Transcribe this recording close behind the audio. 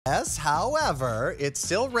Yes, however, it's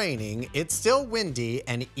still raining, it's still windy,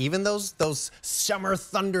 and even those summer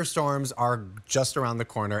thunderstorms are just around the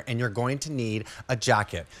corner, and you're going to need a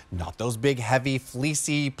jacket. Not those big, heavy,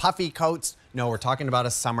 fleecy, puffy coats. No, we're talking about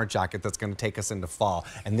a summer jacket that's going to take us into fall,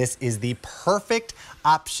 and this is the perfect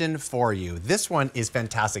option for you. This one is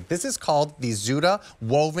fantastic. This is called the Zuda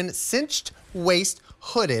Woven Cinched Waist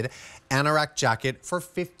Hooded Anorak jacket for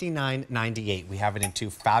 $59.98. We have it in two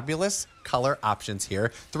fabulous color options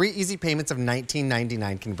here. 3 easy payments of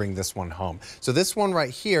 $19.99 can bring this one home. So this one right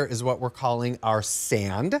here is what we're calling our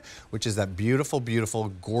sand, which is that beautiful, beautiful,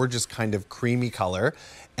 gorgeous kind of creamy color.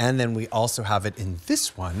 And then we also have it in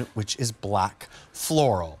this one, which is black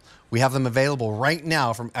floral. We have them available right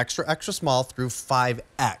now from extra, extra small through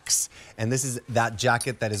 5X. And this is that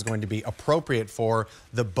jacket that is going to be appropriate for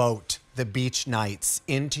the boat, the beach nights,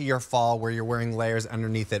 into your fall where you're wearing layers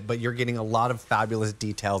underneath it, but you're getting a lot of fabulous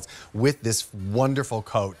details with this wonderful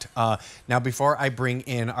coat. Now, before I bring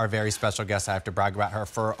in our very special guest, I have to brag about her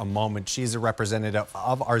for a moment. She's a representative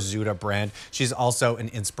of our Zuda brand. She's also an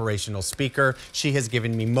inspirational speaker. She has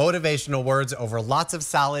given me motivational words over lots of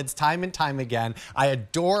salads time and time again. I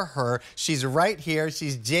adore her. She's right here.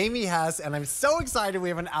 She's Jamie Hess, and I'm so excited we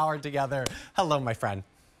have an hour together. Hello, my friend.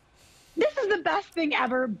 This is the best thing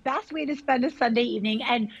ever, best way to spend a Sunday evening.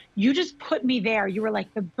 And you just put me there. You were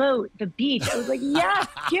like, the boat, the beach. I was like, yes,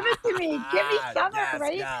 give it to me. Give me summer, yes,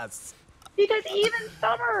 right? Yes. Because even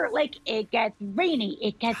summer, like it gets rainy,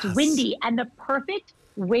 it gets windy, and the perfect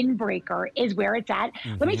windbreaker is where it's at.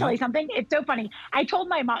 Let me tell you something. It's so funny. I told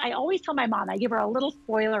my mom, I always tell my mom, I give her a little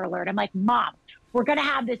spoiler alert. I'm like, Mom, we're going to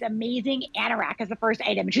have this amazing anorak as the first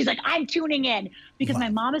item. And she's like, I'm tuning in because my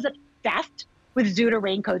mom is obsessed with Zuda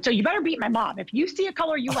raincoat. So you better beat my mom. If you see a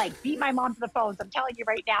color you like, beat my mom to the phones. I'm telling you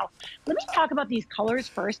right now. Let me talk about these colors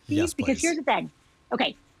first, Steve, Yes, because please. Here's the thing.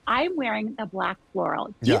 Okay, I'm wearing the black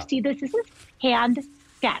floral. Do you see this? This is hand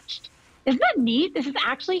sketched. Isn't that neat? This is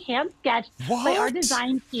actually hand sketched by our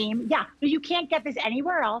design team. Yeah, so you can't get this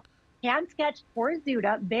anywhere else. Hand sketched for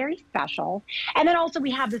Zuda, very special. And then also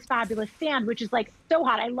we have this fabulous sand, which is like so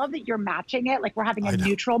hot. I love that you're matching it. Like we're having a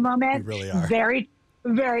neutral moment. We really are.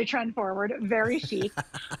 Very trend forward, very chic.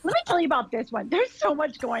 Let me tell you about this one. There's so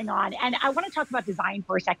much going on. And I want to talk about design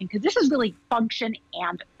for a second, because this is really function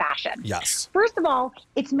and fashion. Yes. First of all,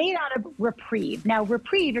 it's made out of Reprieve. Now,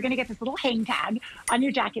 Reprieve, you're going to get this little hang tag on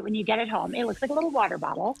your jacket when you get it home. It looks like a little water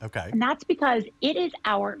bottle. Okay. And that's because it is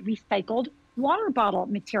our recycled water bottle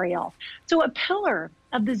material. So a pillar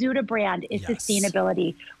of the Zuda brand is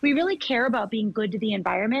sustainability. We really care about being good to the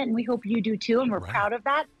environment, and we hope you do too, and we're proud of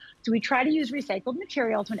that. So we try to use recycled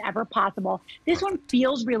materials whenever possible. This one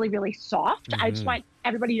feels really, really soft. I just want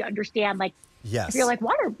everybody to understand, like, if you're like,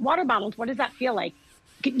 water bottles, what does that feel like?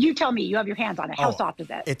 You tell me, you have your hands on it. How soft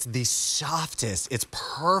is it? It's the softest. It's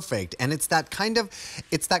perfect. And it's that kind of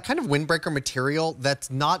windbreaker material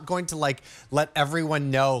that's not going to like let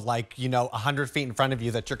everyone know, like, you know, 100 feet in front of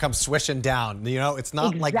you that you're come swishing down. You know, it's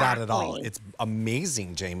not like that at all. It's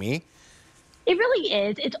amazing, Jamie. It really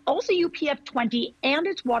is. It's also UPF 20 and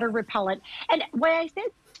it's water repellent. And when I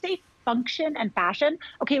say function and fashion,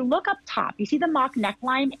 okay, look up top. You see the mock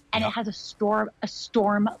neckline, and it has a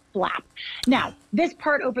storm flap. Now, this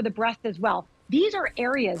part over the breast as well. These are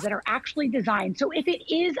areas that are actually designed. So if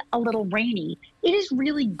it is a little rainy, it is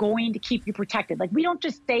really going to keep you protected. Like, we don't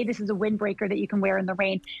just say this is a windbreaker that you can wear in the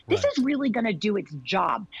rain. This is really going to do its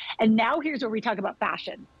job. And now here's where we talk about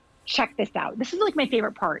fashion. Check this out. This is like my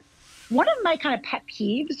favorite part. One of my kind of pet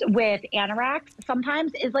peeves with anoraks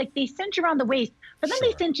sometimes is like they cinch around the waist, but then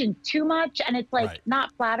they cinch in too much and it's like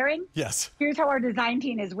not flattering. Yes. Here's how our design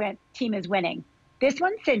team is winning. This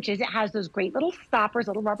one cinches. It has those great little stoppers,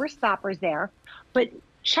 little rubber stoppers there. But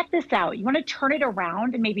check this out. You want to turn it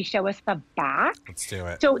around and maybe show us the back? Let's do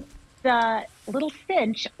it. So the little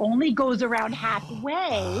cinch only goes around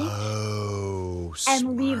halfway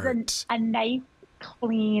and leaves a nice,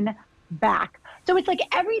 clean back. So it's like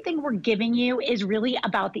everything we're giving you is really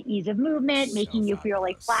about the ease of movement, making you feel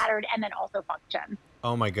like flattered, and then also function.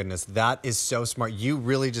 Oh my goodness, that is so smart. You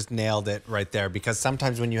really just nailed it right there, because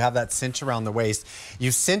sometimes when you have that cinch around the waist, you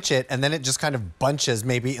cinch it and then it just kind of bunches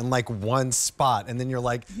maybe in like one spot, and then you're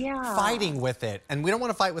like fighting with it. And we don't want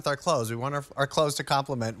to fight with our clothes. We want our clothes to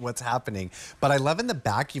complement what's happening. But I love in the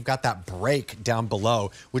back, you've got that break down below,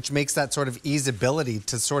 which makes that sort of easeability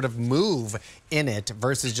to sort of move in it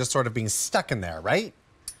versus just sort of being stuck in there, right?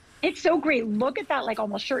 It's so great. Look at that, like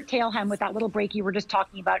almost shirt tail hem with that little break you were just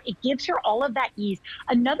talking about. It gives her all of that ease.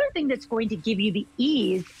 Another thing that's going to give you the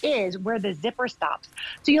ease is where the zipper stops.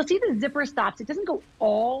 So you'll see the zipper stops. It doesn't go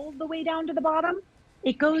all the way down to the bottom.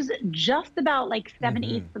 It goes just about like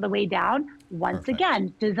 7/8 of the way down. Once Perfect.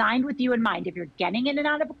 again, designed with you in mind. If you're getting in and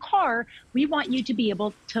out of a car, we want you to be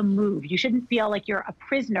able to move. You shouldn't feel like you're a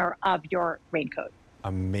prisoner of your raincoat.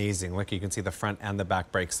 Amazing. Look, you can see the front and the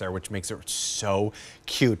back brakes there, which makes it so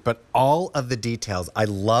cute. But all of the details, I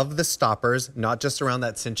love the stoppers, not just around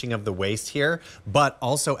that cinching of the waist here, but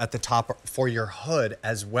also at the top for your hood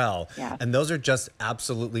as well. Yeah. And those are just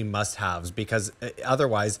absolutely must-haves, because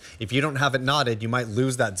otherwise, if you don't have it knotted, you might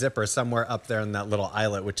lose that zipper somewhere up there in that little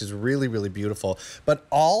eyelet, which is really, really beautiful. But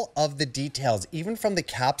all of the details, even from the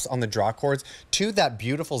caps on the draw cords to that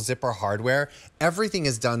beautiful zipper hardware, everything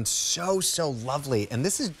is done so, so lovely. And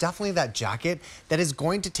this is definitely that jacket that is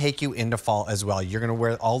going to take you into fall as well. You're gonna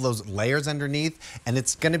wear all those layers underneath, and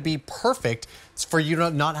it's gonna be perfect for you to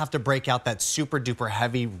not have to break out that super duper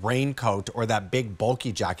heavy raincoat or that big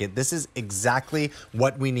bulky jacket. This is exactly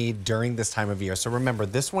what we need during this time of year. So remember,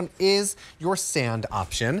 this one is your sand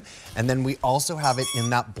option. And then we also have it in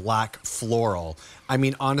that black floral. I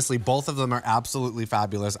mean, honestly, both of them are absolutely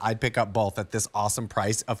fabulous. I'd pick up both at this awesome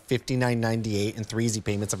price of $59.98 and 3 easy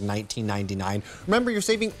payments of $19.99. Remember, you're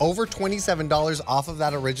saving over $27 off of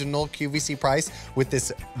that original QVC price with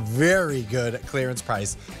this very good clearance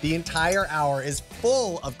price. The entire hour is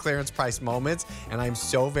full of clearance price moments, and I'm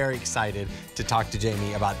so very excited to talk to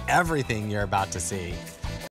Jamie about everything you're about to see.